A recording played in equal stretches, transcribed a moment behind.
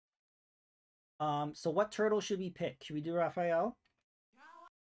So what turtle should we pick? Should we do Raphael?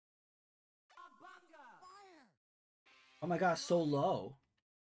 Oh my gosh, so low.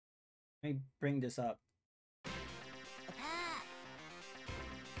 Let me bring this up.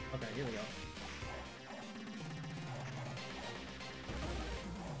 Okay, here we go.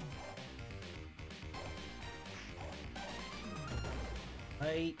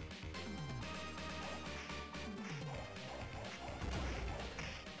 Right.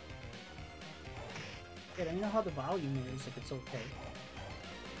 Yeah, let me know how the volume is, if it's okay.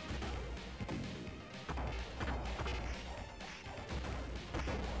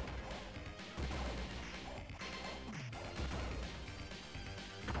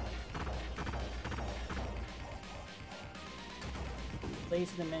 Plays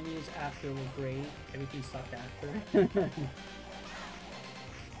in the menus after were great. Everything sucked after.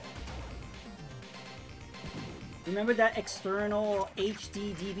 Remember that external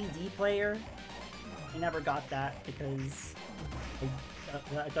HD DVD player? I never got that because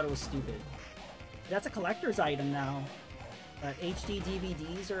I thought it was stupid. That's a collector's item now. HD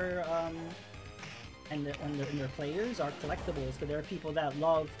DVDs are and their players are collectibles, but there are people that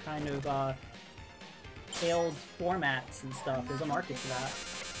love kind of failed formats and stuff. There's a market for that.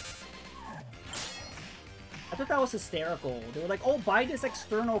 I thought that was hysterical. They were like, oh, buy this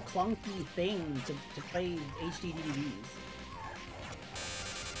external clunky thing to play HD DVDs.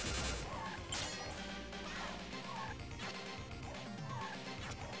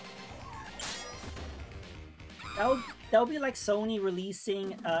 That would be like Sony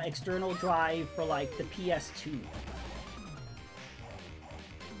releasing external drive for like the PS2.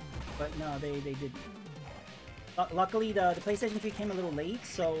 But no, they didn't. Luckily, the PlayStation 3 came a little late,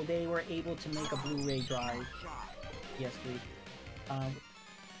 so they were able to make a Blu-ray drive. PS3.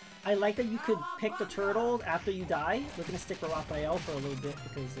 I like that you could pick the turtles after you die. We're gonna stick with Raphael for a little bit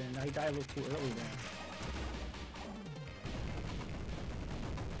because I died a little too early there.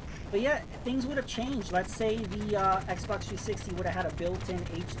 But yeah, things would have changed. Let's say the Xbox 360 would have had a built-in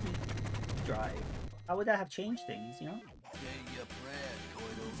HD drive. How would that have changed things, you know?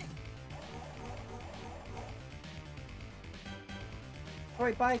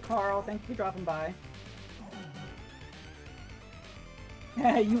 Alright, bye Carl. Thank you for dropping by.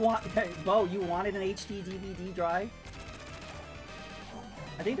 Bo, you wanted an HD DVD drive?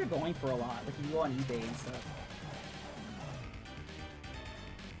 I think they're going for a lot. Like, you go on eBay and stuff.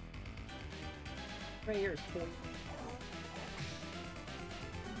 Right here is cool.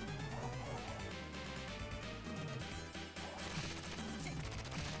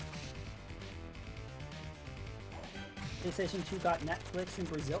 PlayStation 2 got Netflix in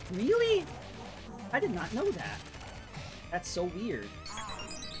Brazil. Really? I did not know that. That's so weird.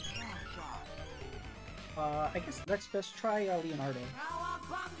 I guess let's try Leonardo.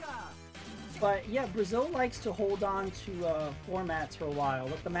 But yeah, Brazil likes to hold on to formats for a while.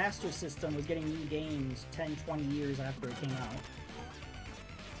 Like the Master System was getting new games 10, 20 years after it came out.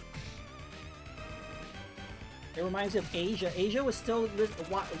 It reminds me of Asia. Asia was still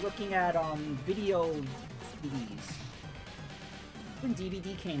looking at video CDs when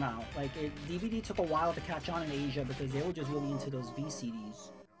DVD came out. Like DVD took a while to catch on in Asia because they were just really into those VCDs.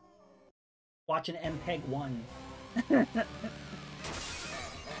 Watching MPEG 1.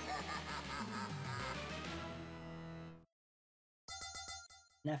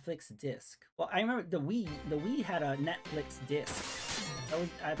 Netflix disc. Well, I remember the Wii had a Netflix disc.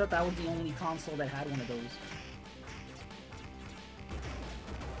 I thought that was the only console that had one of those.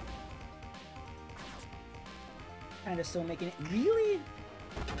 Kind of still making it. Really?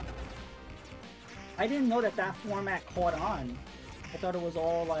 I didn't know that format caught on. I thought it was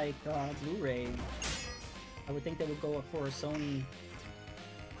all like Blu-ray. I would think they would go for a Sony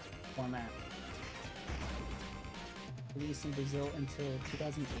format. Released in Brazil until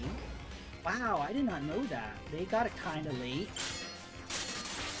 2008. Wow, I did not know that. They got it kind of late.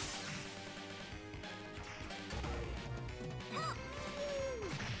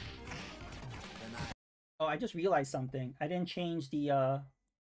 Oh, I just realized something. I didn't change the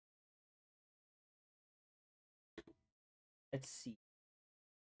let's see.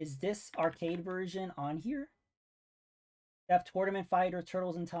 Is this arcade version on here? They have Tournament Fighter,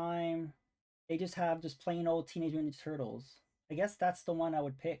 Turtles in Time. They just have just plain old Teenage Mutant Ninja Turtles. I guess that's the one I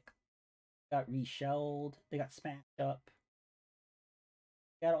would pick. Got reshelled. They got smacked up.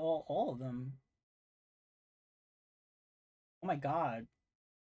 Got all of them. Oh my god.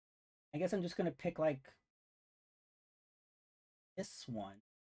 I guess I'm just gonna pick like this one.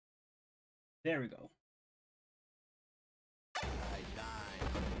 There we go.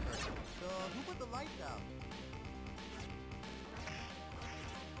 Who put the lights out?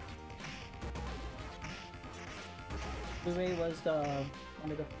 Blu-ray was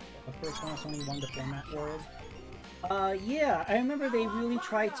one of the first ones Sony won the format wars. Yeah, I remember they really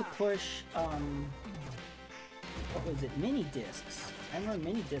tried to push, what was it, mini discs. I remember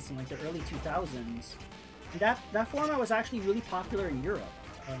mini discs in like the early 2000s. And that format was actually really popular in Europe.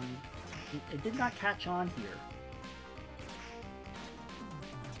 It did not catch on here.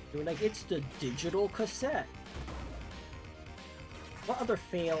 They were like, it's the digital cassette. What other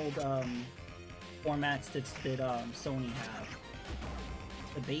failed formats did Sony have?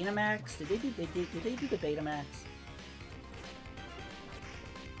 The Betamax? Did they do the Betamax?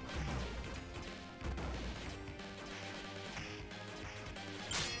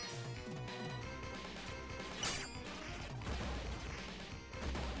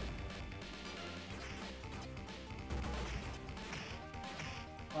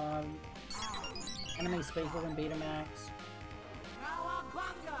 Anime Space and Betamax.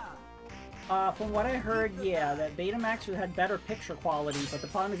 From what I heard, yeah, that Betamax had better picture quality, but the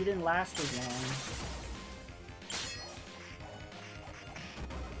problem is it didn't last as long.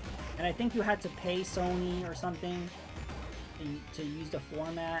 And I think you had to pay Sony or something to use the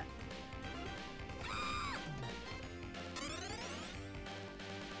format.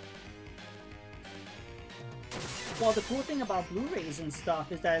 Well, the cool thing about Blu-rays and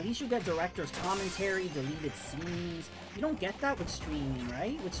stuff is that at least you get director's commentary, deleted scenes. You don't get that with streaming,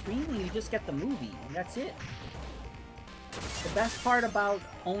 right? With streaming, you just get the movie, and that's it. The best part about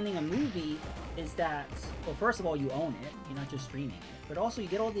owning a movie is that, well, first of all, you own it. You're not just streaming it. But also, you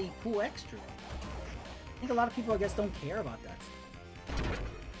get all the cool extras. I think a lot of people, I guess, don't care about that stuff.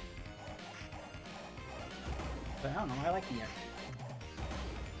 But I don't know, I like the extras.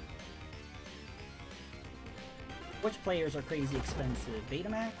 Which players are crazy expensive?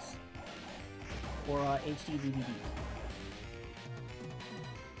 Betamax? Or HD DVD?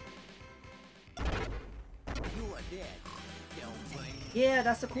 Yeah,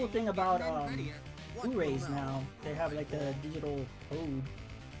 that's the cool thing about Blu-rays now. They have like a digital code.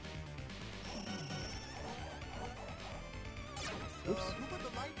 Oops.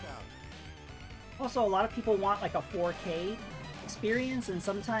 Also, a lot of people want like a 4K experience, and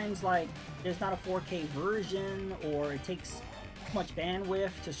sometimes like there's not a 4K version, or it takes too much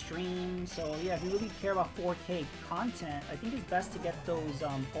bandwidth to stream. So yeah, if you really care about 4K content, I think it's best to get those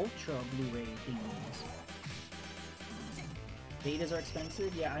Ultra Blu-ray thingies. Betas are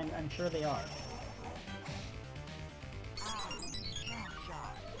expensive? Yeah, I'm sure they are.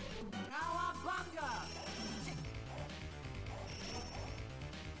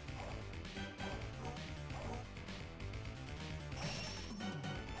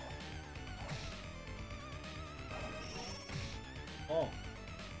 Oh.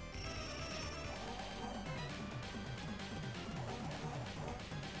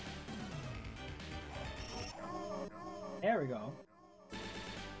 There we go.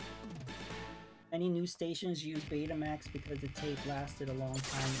 Many news stations use Betamax because the tape lasted a long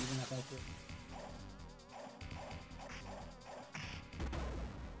time, even if I could.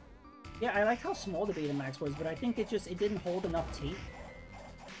 Yeah, I like how small the Betamax was, but I think it didn't hold enough tape.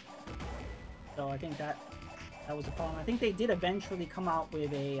 So I think that was a problem. I think they did eventually come out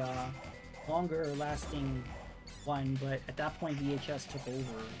with a longer lasting one, but at that point VHS took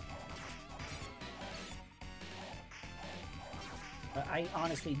over. But I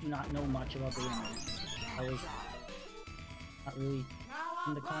honestly do not know much about Betamax. I was not really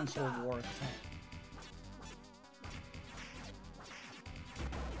in the console war at the time.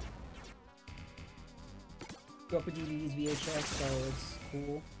 Grew up with DVDs, VHS, so it's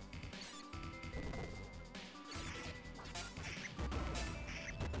cool.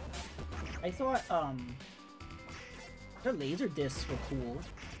 I thought, their laser discs were cool.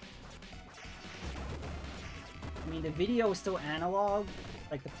 I mean, the video was still analog,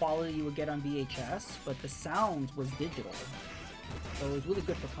 like the quality you would get on VHS, but the sound was digital. So it was really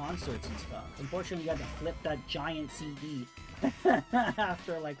good for concerts and stuff. Unfortunately, you had to flip that giant CD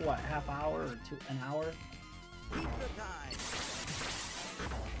after, like, what, half hour or an hour?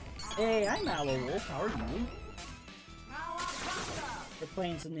 Hey, I'm Mallow Wolf, how are you? We're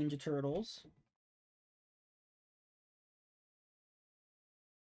playing some Ninja Turtles.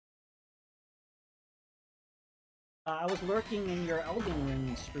 I was lurking in your Elden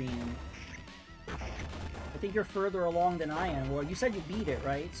Ring stream. I think you're further along than I am. Well, you said you beat it,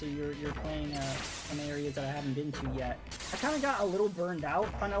 right? So you're playing some areas that I haven't been to yet. I kind of got a little burned out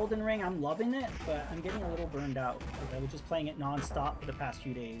on Elden Ring. I'm loving it, but I'm getting a little burned out because I was just playing it non-stop for the past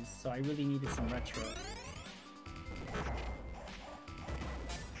few days. So I really needed some retro.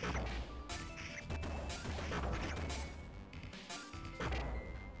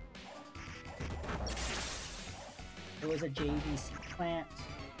 There was a JVC plant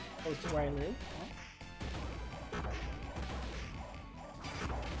close to where I live.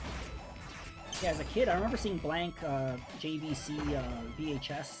 Yeah, as a kid, I remember seeing blank JVC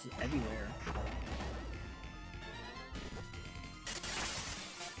VHS everywhere.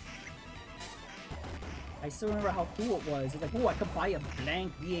 I still remember how cool it was. It's like, oh, I could buy a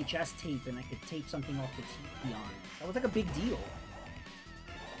blank VHS tape and I could tape something off the TV on it. That was like a big deal.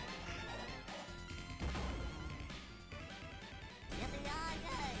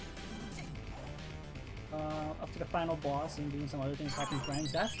 Up to the final boss and doing some other things, talking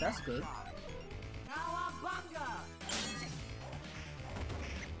friends. That's good.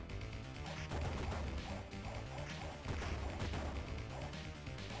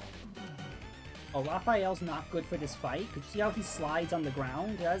 Oh, Raphael's not good for this fight. Could you see how he slides on the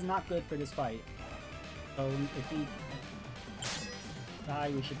ground? That is not good for this fight. So if he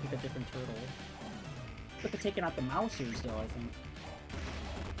die, we should pick a different turtle. Look at taking out the Mousers though, I think.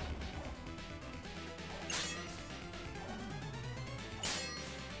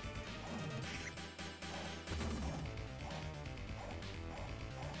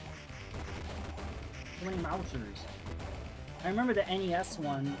 So many Mousers. I remember the NES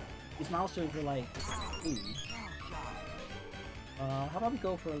one. These Mousers were like, ooh. How about we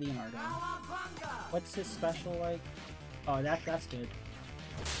go for Leonardo? What's his special like? Oh, that's good.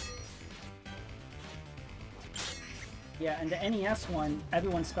 Yeah, and the NES one,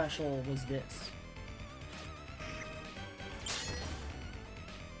 everyone's special was this.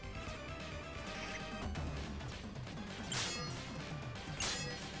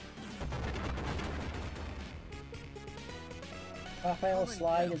 Raphael's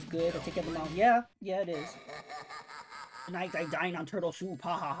slide is good. I take everyone out. Yeah, it is. Tonight I dine on turtle soup.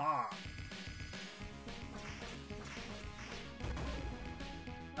 Ha ha ha.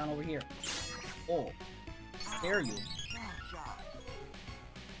 Down over here. Oh, dare you?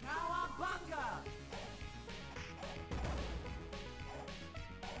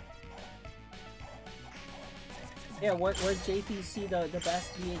 Yeah, was JPC the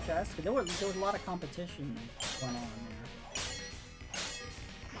best VHS? There was a lot of competition going on there.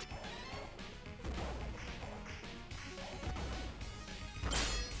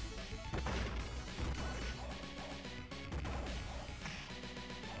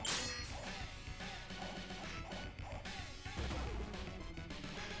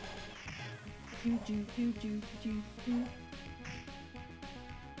 Do.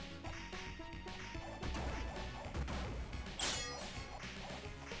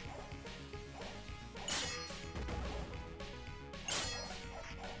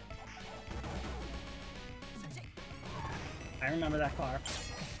 I remember that car.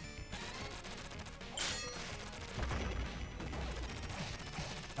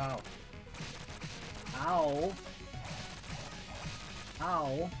 Ow. Ow.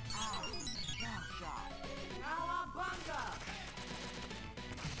 Ow.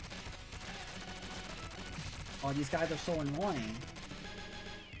 Oh, these guys are so annoying.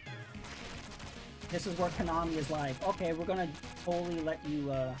 This is where Konami is like, okay, we're gonna totally let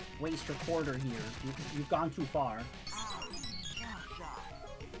you waste your quarter here. You've gone too far.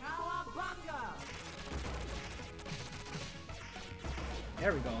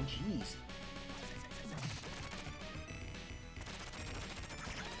 There we go, jeez.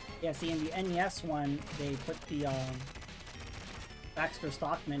 Yeah, see, in the NES one, they put the Baxter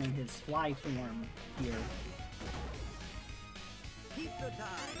Stockman in his fly form here. Keep the time.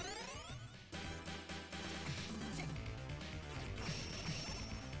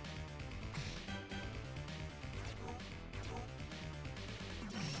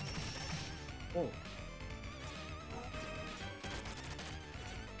 Oh.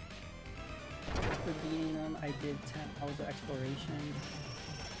 After beating them, I did 10 hours of exploration.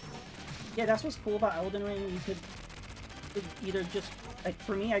 Yeah, that's what's cool about Elden Ring. You could either just, like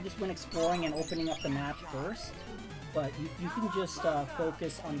for me, I just went exploring and opening up the map first. But you can just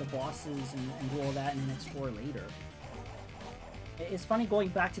focus on the bosses and do all that and then explore later. It's funny going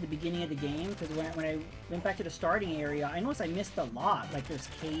back to the beginning of the game, because when I went back to the starting area, I noticed I missed a lot. Like there's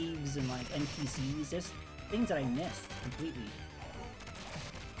caves and like NPCs, there's things that I missed completely.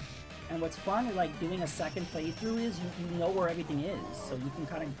 And what's fun is like doing a second playthrough is you know where everything is, so you can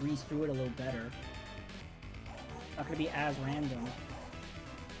kind of breeze through it a little better. Not gonna be as random.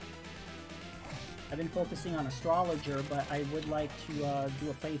 I've been focusing on Astrologer, but I would like to do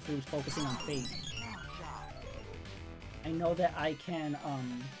a playthrough focusing on Fate. I know that I can,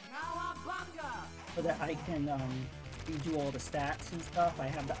 so that I can redo all the stats and stuff. I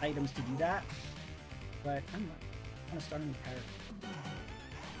have the items to do that, but I'm gonna start a new character.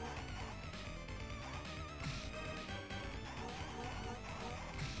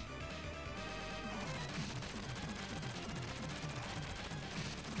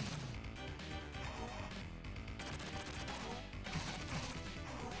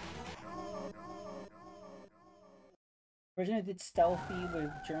 Originally did stealthy with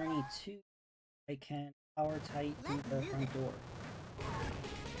Journey 2. I can power tight through the front door.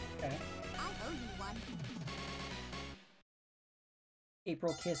 Okay. I owe you one.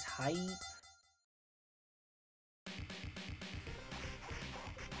 April Kiss hype.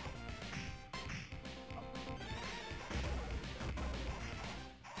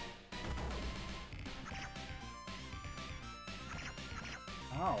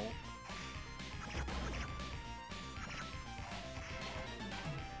 Oh.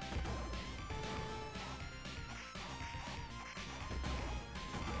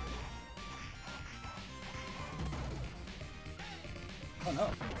 Oh no.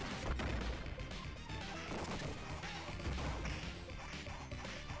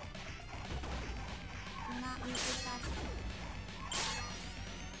 Do not use this as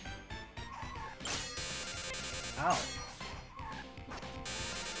Ow.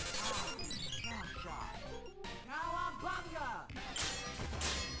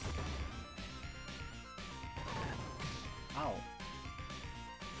 Ow.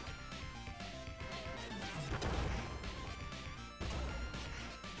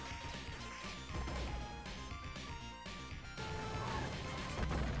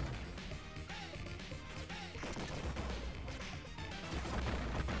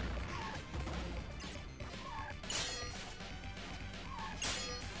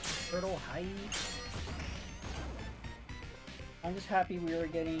 Turtle hype. I'm just happy we were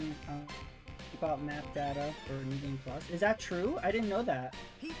getting keep out map data for New Game Plus. Is that true? I didn't know that.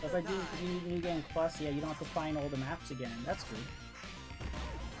 So if I do New Game Plus, yeah, you don't have to find all the maps again. That's good.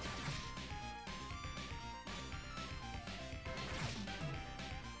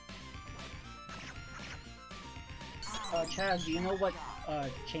 Chaz, do you know what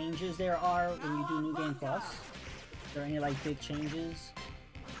changes there are when you do New Game Plus? Are there any like big changes?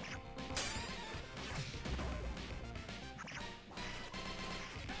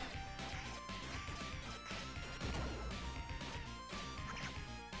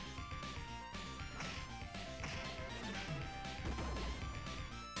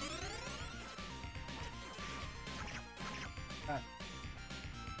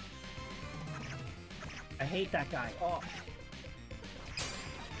 I hate that guy. Oh.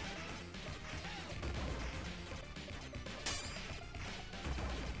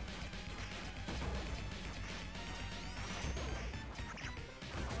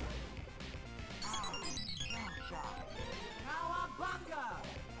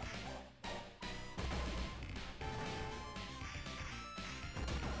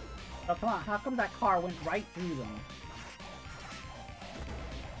 Oh, come on. How come that car went right through them?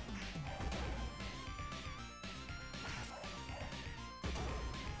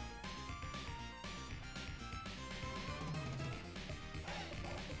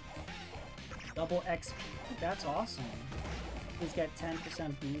 Double XP. That's awesome. These get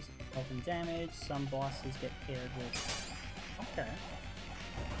 10% boost health and damage. Some bosses get paired with... Okay.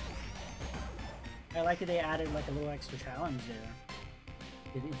 I like that they added like a little extra challenge there.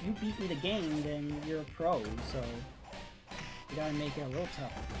 If you beat me the game, then you're a pro, so you gotta make it a little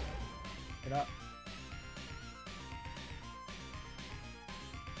tough. Get up.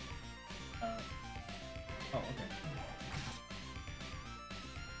 Oh, okay.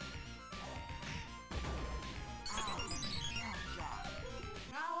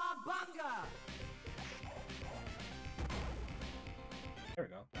 There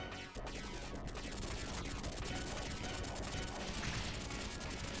we go.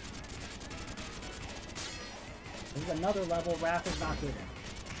 This is another level Raph is not good at.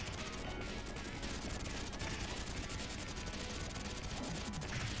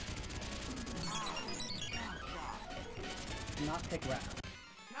 Do not pick Raph.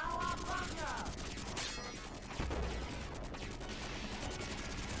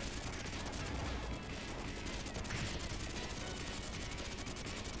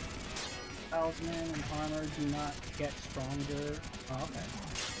 Talisman and armor do not get stronger. Oh, okay.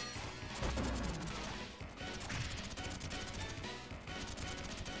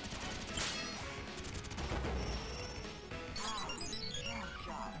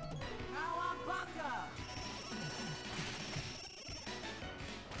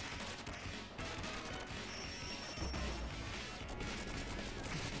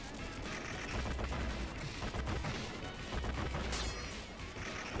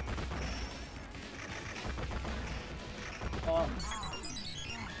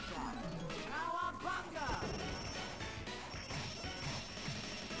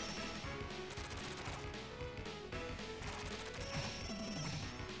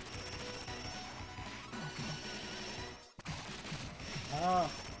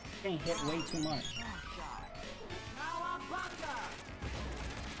 Oh, getting hit way too much.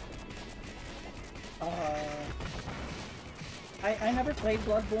 I never played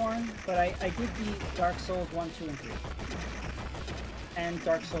Bloodborne, but I did beat Dark Souls 1, 2, and 3. And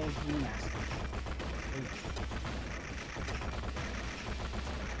Dark Souls Remastered.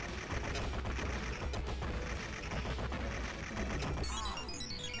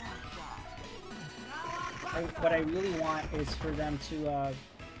 What I really want is for them to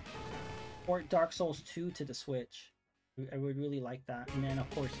port Dark Souls 2 to the Switch. I would really like that. And then, of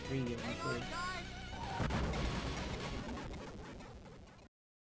course, 3 eventually.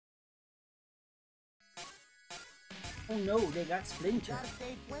 Oh no, they got Splinter.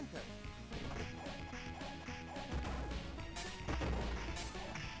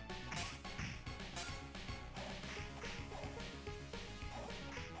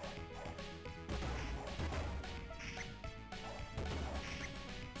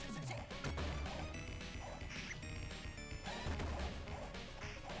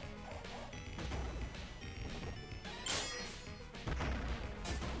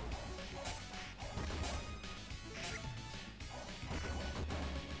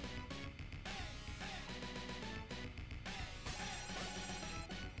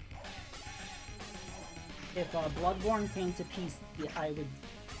 If Bloodborne came to PC, I would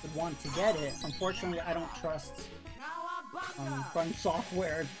want to get it. Unfortunately, I don't trust From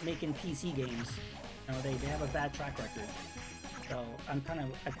Software making PC games. You know, they have a bad track record. So I kind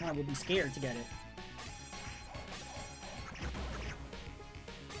of would be scared to get it.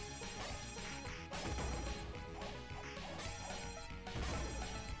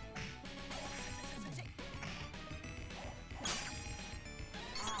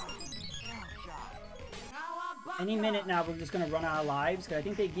 Any minute now, we're just gonna run out of lives, because I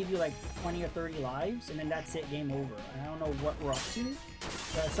think they give you like 20 or 30 lives, and then that's it, game over. And I don't know what we're up to,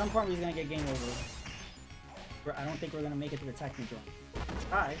 but at some point we're gonna get game over. I don't think we're gonna make it to the Technodrome.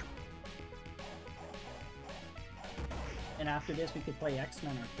 Hi. And after this, we could play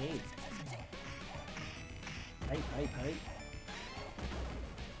X-Men Arcade. Hype.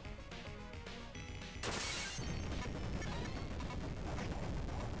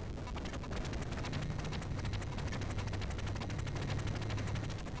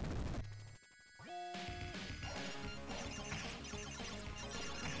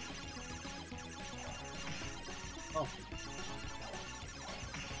 Oh.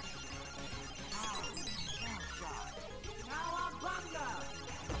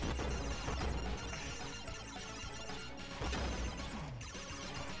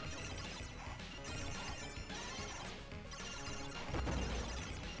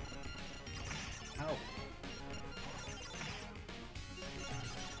 Ow.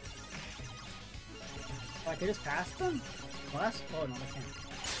 Oh, I could just pass them? Last? Oh no, I can't.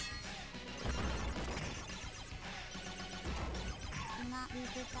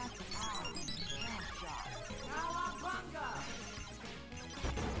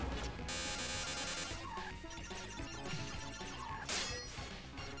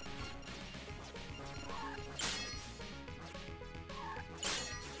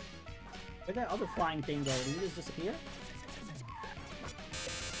 Where'd that other flying thing go? Did he just disappear?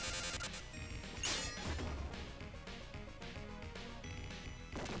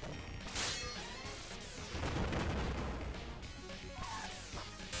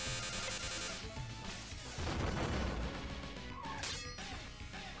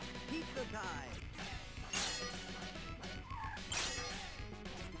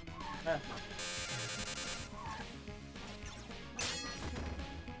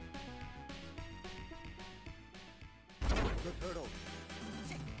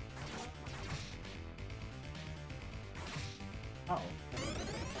 Oh.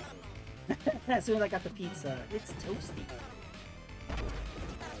 As soon as I got the pizza, it's toasty.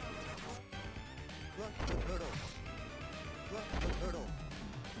 Look the turtle. Look the turtle.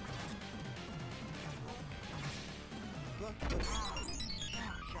 Look the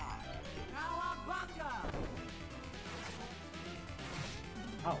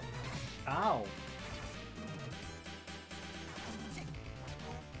Ow. Ow.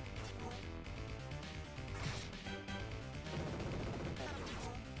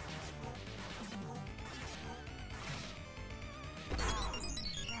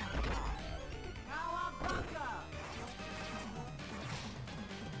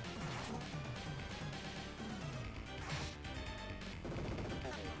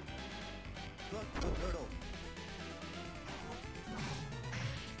 Look the turtle.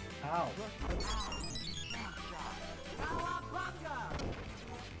 Ow.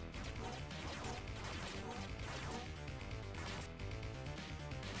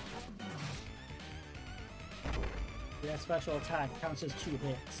 That special attack counts as 2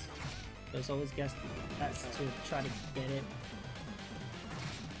 hits. There's always guess that's to try to get it.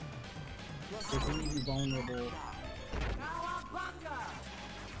 They can leave you vulnerable.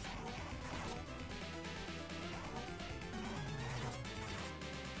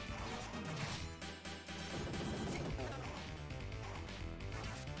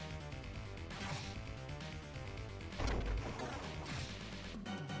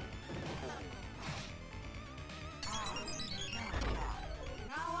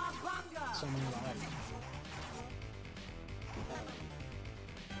 So many lives.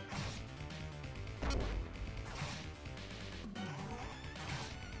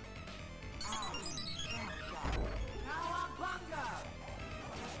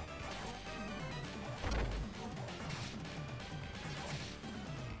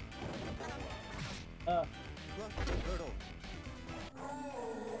 Clutch the turtle.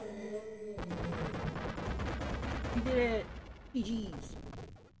 We did it! GG's.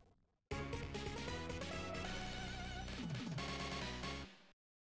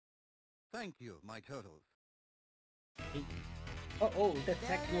 Thank you, my turtles. Oh, the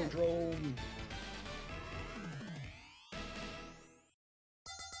Technodrome.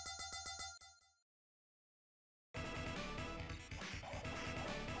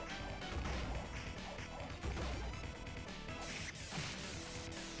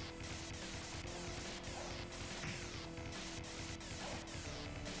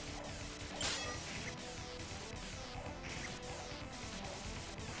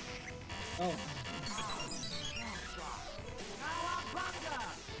 Oh.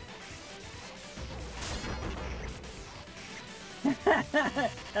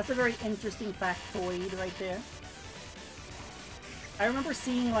 That's a very interesting factoid right there. I remember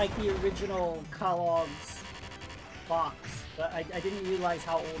seeing like the original Kellogg's box, but I didn't realize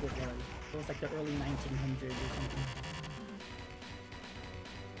how old it was. It was like the early 1900s or something.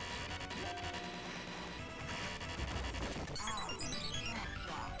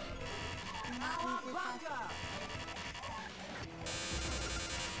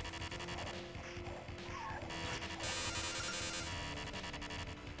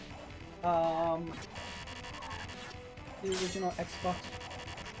 The original Xbox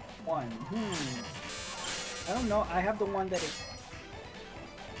One. I don't know. I have the one that is.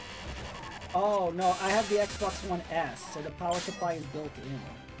 Oh no, I have the Xbox One S, so the power supply is built in.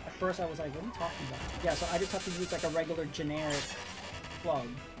 At first, I was like, "What are you talking about?" Yeah, so I just have to use like a regular generic plug.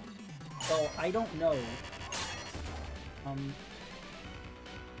 So I don't know.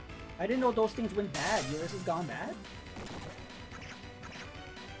 I didn't know those things went bad. Yours has gone bad?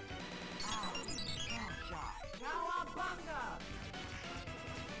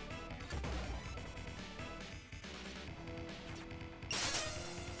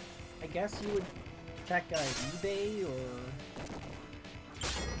 I guess you would check eBay or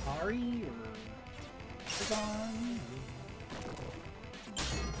Ari or Amazon.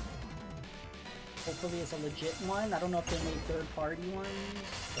 Hopefully it's a legit one. I don't know if they made third-party ones,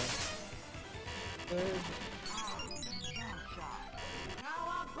 but good.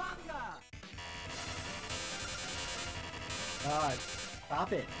 God,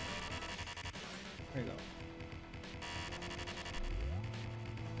 stop it. There you go.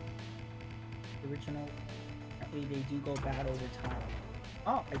 The original, apparently they do go bad over time.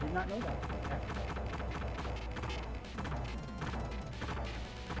 Oh, I did not know that. Okay.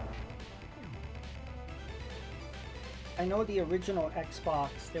 I know the original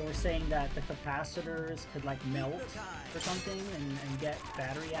Xbox, they were saying that the capacitors could like melt or something and get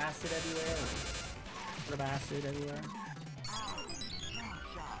battery acid everywhere, or sort of acid everywhere.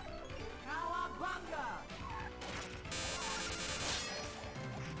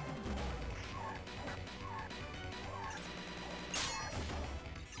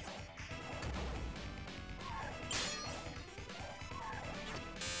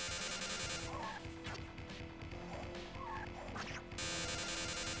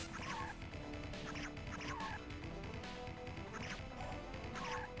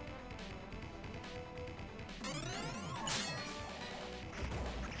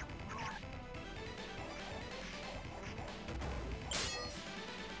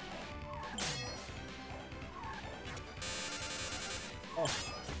 Oh.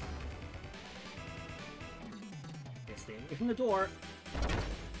 Okay, stay away from the door.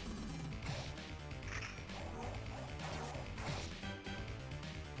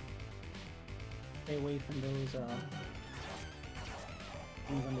 Stay away from those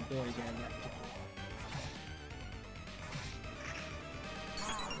things on the door again.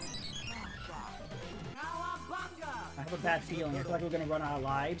 I have a bad feeling. I feel like we're gonna run out of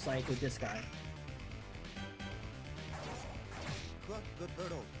lives, like with this guy. Clutch the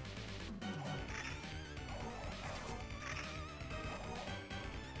turtle.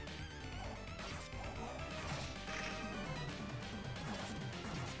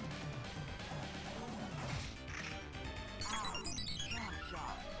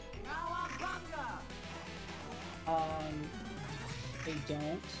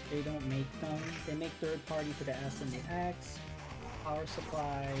 don't. They don't make them. They make third party for the S and the X. Power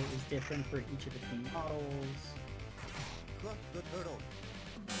supply is different for each of the 3 models. Crush the turtle.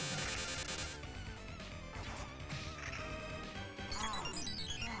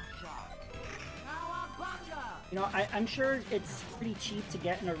 You know, I'm sure it's pretty cheap to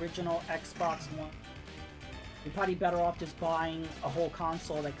get an original Xbox One. You're probably better off just buying a whole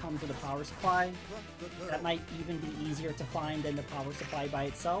console that comes with a power supply. That might even be easier to find than the power supply by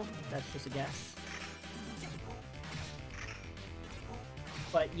itself. That's just a guess.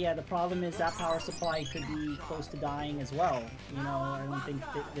 But yeah, the problem is that power supply could be close to dying as well. You know, I don't think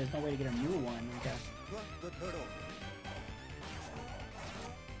there's no way to get a new one, I guess. Crush the turtle.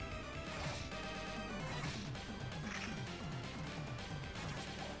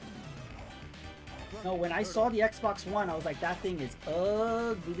 No, when I saw the Xbox One, I was like, that thing is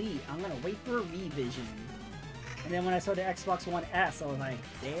ugly. I'm gonna wait for a revision. And then when I saw the Xbox One S, I was like,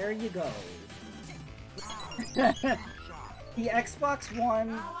 there you go. The Xbox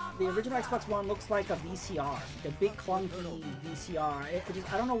One, the original Xbox One looks like a VCR. The big clunky VCR.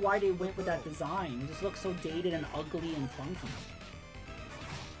 I don't know why they went with that design. It just looks so dated and ugly and clunky.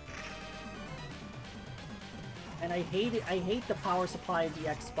 And I hate it. I hate the power supply of the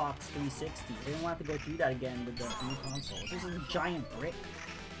Xbox 360. I didn't want to go through that again with the new console. This is a giant brick.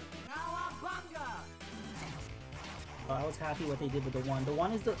 But I was happy what they did with the one. The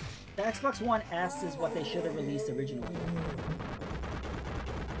one is the Xbox One S is what they should have released originally.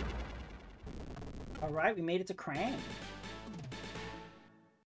 All right, we made it to Krang.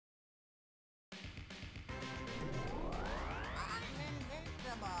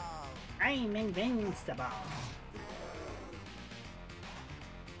 I'm invincible.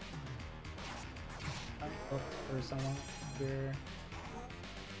 I looked for someone here.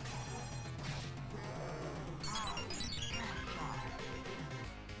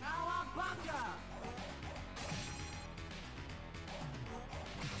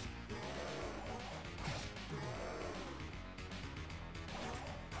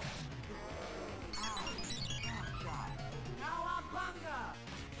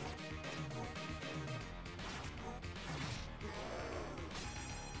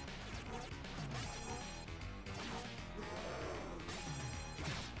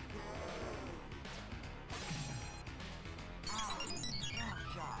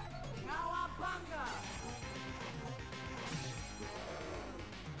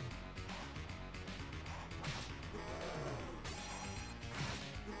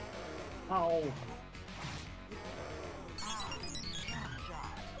 Oh.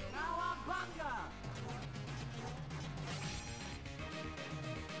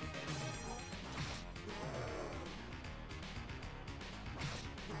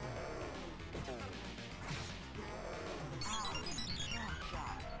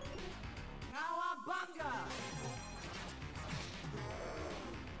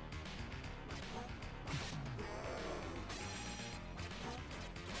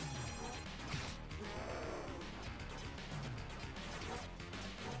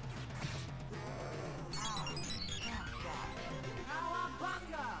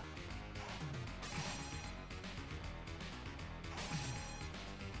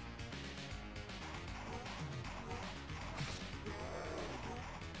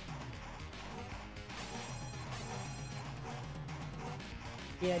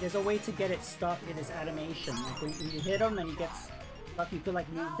 Yeah, there's a way to get it stuck in his animation. Like when you hit him and he gets stuck, you could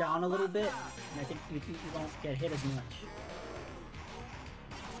like move down a little bit, and I think you don't get hit as much.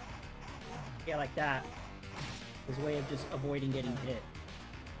 Yeah, like that. There's a way of just avoiding getting hit.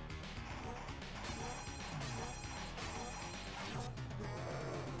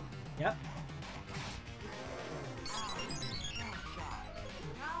 Yep.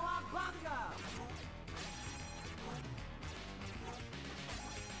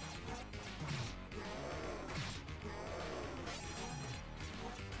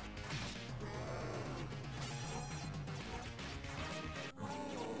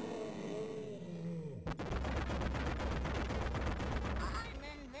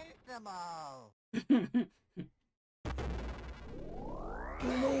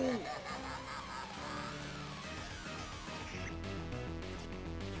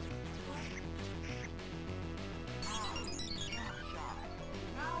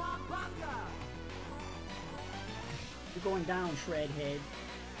 You're going down, Shredhead.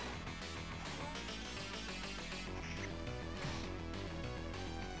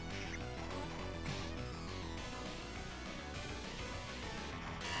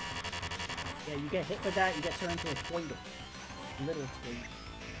 Yeah, you get hit with that, you get turned into a toilet. A little toilet.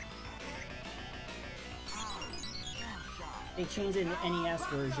 They changed it in the NES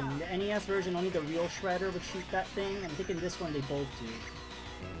version. The NES version, only the real Shredder would shoot that thing. I'm thinking this one they both do.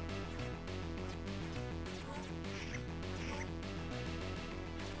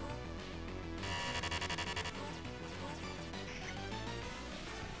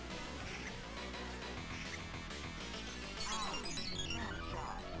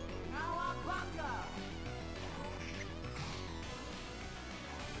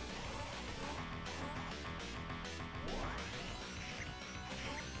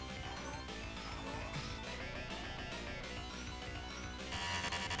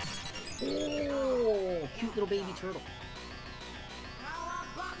 Oh, cute little baby turtle.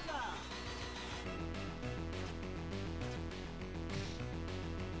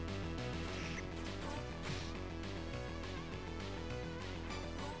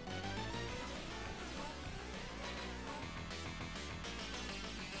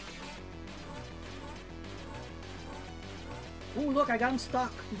 Oh, look, I got him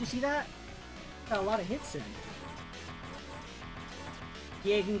stuck. Did you see that? Got a lot of hits in.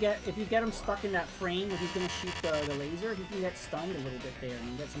 Yeah, you can get, if you get him stuck in that frame where he's gonna shoot the laser, he can get stunned a little bit there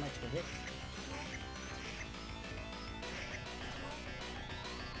and get some extra hits.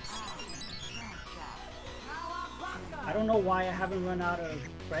 I don't know why I haven't run out of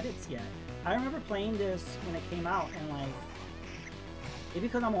credits yet. I remember playing this when it came out and like, maybe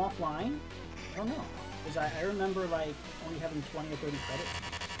because I'm offline? I don't know. Because I remember like only having 20 or 30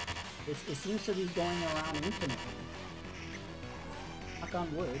 credits. It seems to be going around infinitely. Knock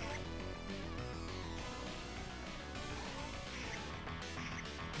on wood.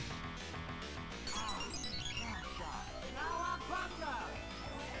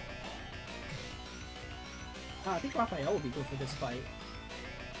 I think Raphael would be good for this fight.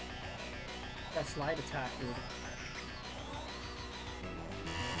 That slide attack, dude.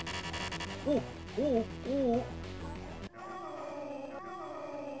 Oh! Oh! Oh!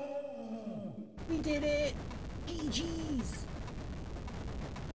 We did it! GG's!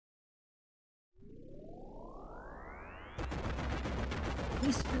 We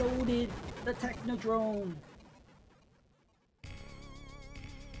exploded the Technodrome!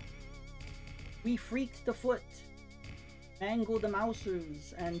 We freaked the foot, mangled the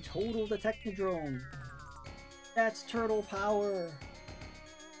mousers, and totaled the Technodrome. That's turtle power!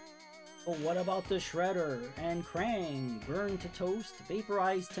 But what about the Shredder and Krang? Burned to toast,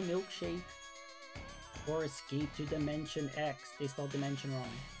 vaporized to milkshake, or escape to Dimension X? They spelled dimension wrong.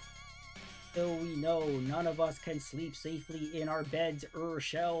 So we know none of us can sleep safely in our beds or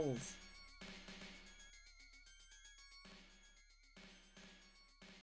shells.